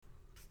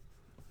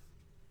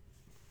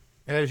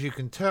As you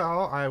can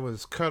tell, I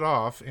was cut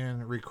off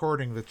in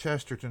recording the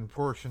Chesterton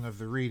portion of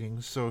the reading,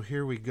 so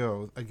here we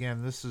go.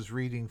 Again, this is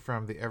reading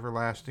from The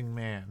Everlasting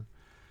Man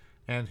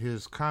and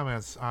his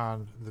comments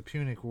on the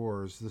Punic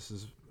Wars. This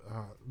is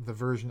the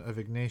version of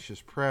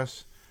Ignatius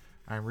Press.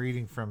 I'm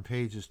reading from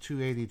pages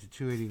 280 to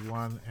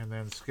 281 and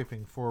then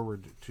skipping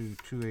forward to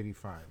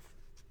 285.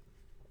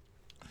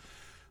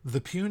 The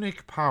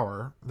Punic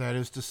power, that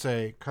is to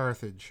say,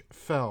 Carthage,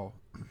 fell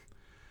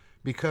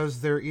because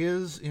there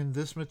is in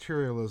this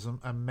materialism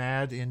a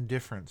mad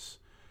indifference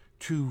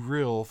to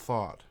real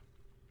thought.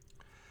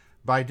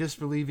 By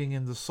disbelieving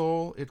in the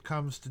soul, it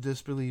comes to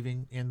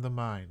disbelieving in the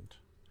mind.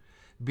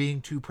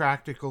 Being too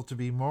practical to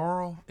be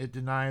moral, it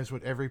denies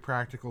what every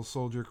practical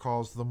soldier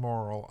calls the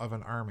moral of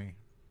an army.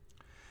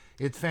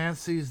 It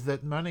fancies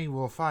that money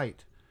will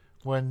fight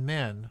when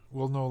men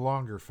will no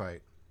longer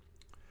fight.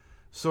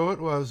 So it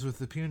was with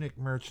the Punic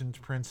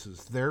merchant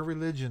princes. Their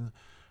religion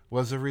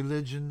was a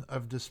religion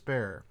of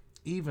despair,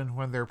 even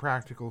when their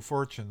practical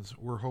fortunes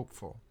were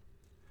hopeful.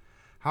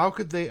 How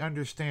could they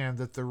understand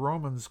that the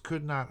Romans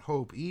could not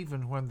hope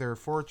even when their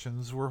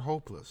fortunes were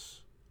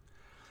hopeless?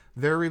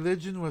 Their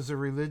religion was a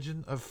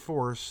religion of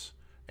force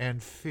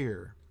and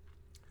fear.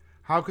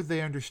 How could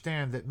they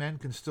understand that men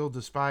can still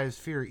despise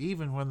fear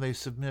even when they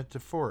submit to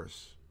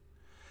force?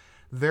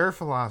 Their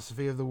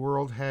philosophy of the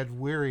world had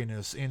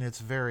weariness in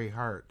its very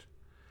heart.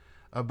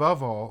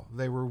 Above all,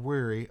 they were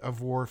weary of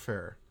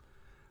warfare.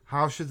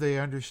 How should they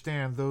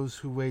understand those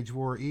who wage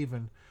war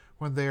even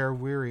when they are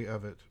weary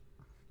of it?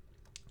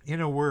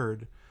 In a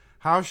word,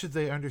 how should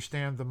they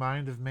understand the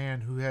mind of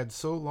man who had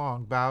so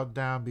long bowed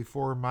down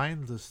before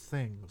mindless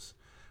things,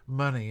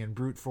 money and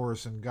brute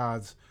force and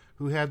gods,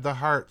 who had the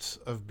hearts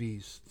of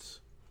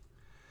beasts?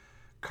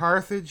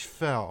 Carthage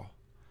fell,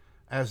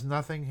 as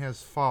nothing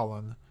has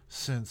fallen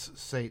since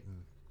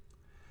Satan.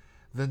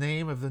 The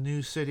name of the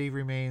new city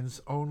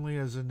remains only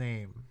as a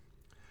name.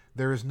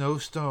 There is no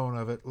stone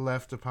of it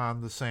left upon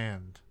the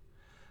sand.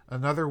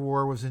 Another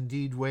war was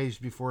indeed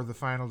waged before the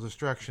final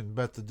destruction,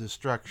 but the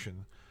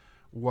destruction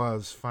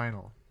was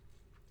final.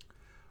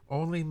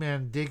 Only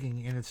men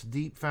digging in its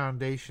deep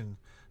foundation,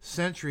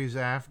 centuries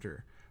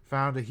after,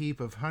 found a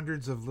heap of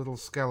hundreds of little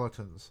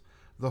skeletons,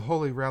 the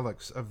holy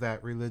relics of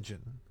that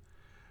religion.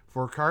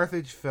 For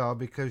Carthage fell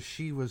because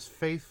she was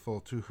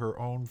faithful to her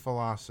own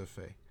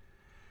philosophy,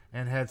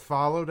 and had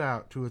followed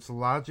out to its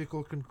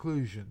logical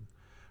conclusion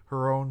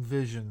her own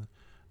vision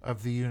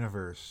of the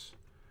universe.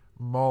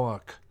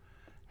 Moloch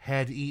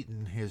had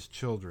eaten his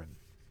children.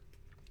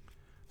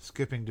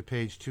 Skipping to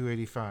page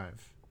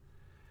 285.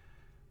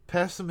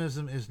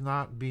 Pessimism is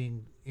not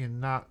in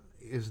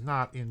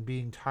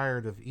being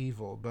tired of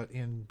evil, but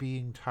in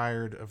being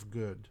tired of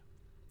good.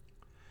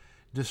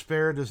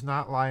 Despair does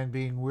not lie in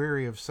being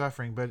weary of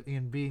suffering, but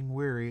in being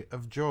weary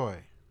of joy.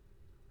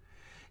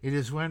 It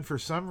is when, for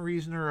some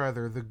reason or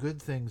other, the good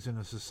things in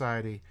a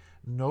society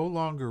no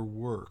longer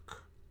work,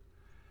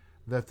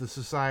 that the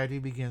society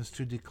begins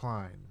to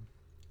decline.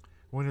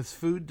 When its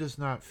food does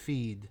not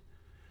feed,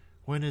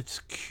 when its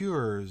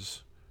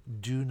cures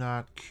do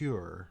not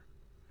cure,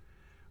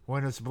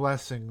 when its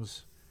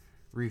blessings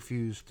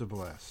refuse to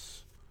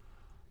bless.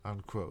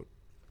 Unquote.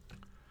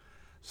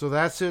 So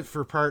that's it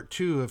for part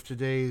 2 of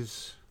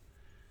today's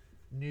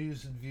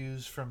news and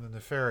views from the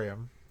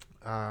Nefarium.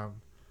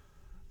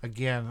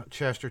 Again,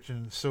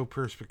 Chesterton, so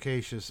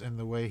perspicacious in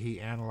the way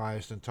he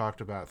analyzed and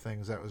talked about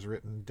things that was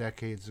written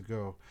decades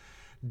ago.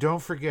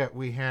 Don't forget,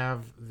 we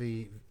have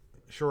the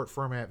short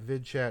format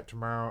vid chat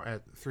tomorrow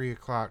at 3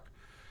 o'clock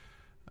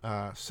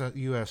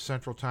U.S.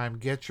 Central Time.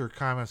 Get your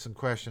comments and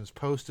questions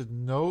posted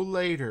no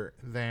later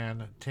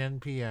than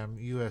 10 p.m.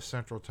 U.S.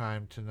 Central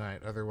Time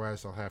tonight.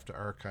 Otherwise, I'll have to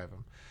archive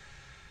them.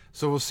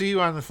 So we'll see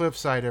you on the flip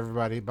side,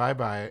 everybody.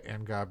 Bye-bye,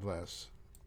 and God bless.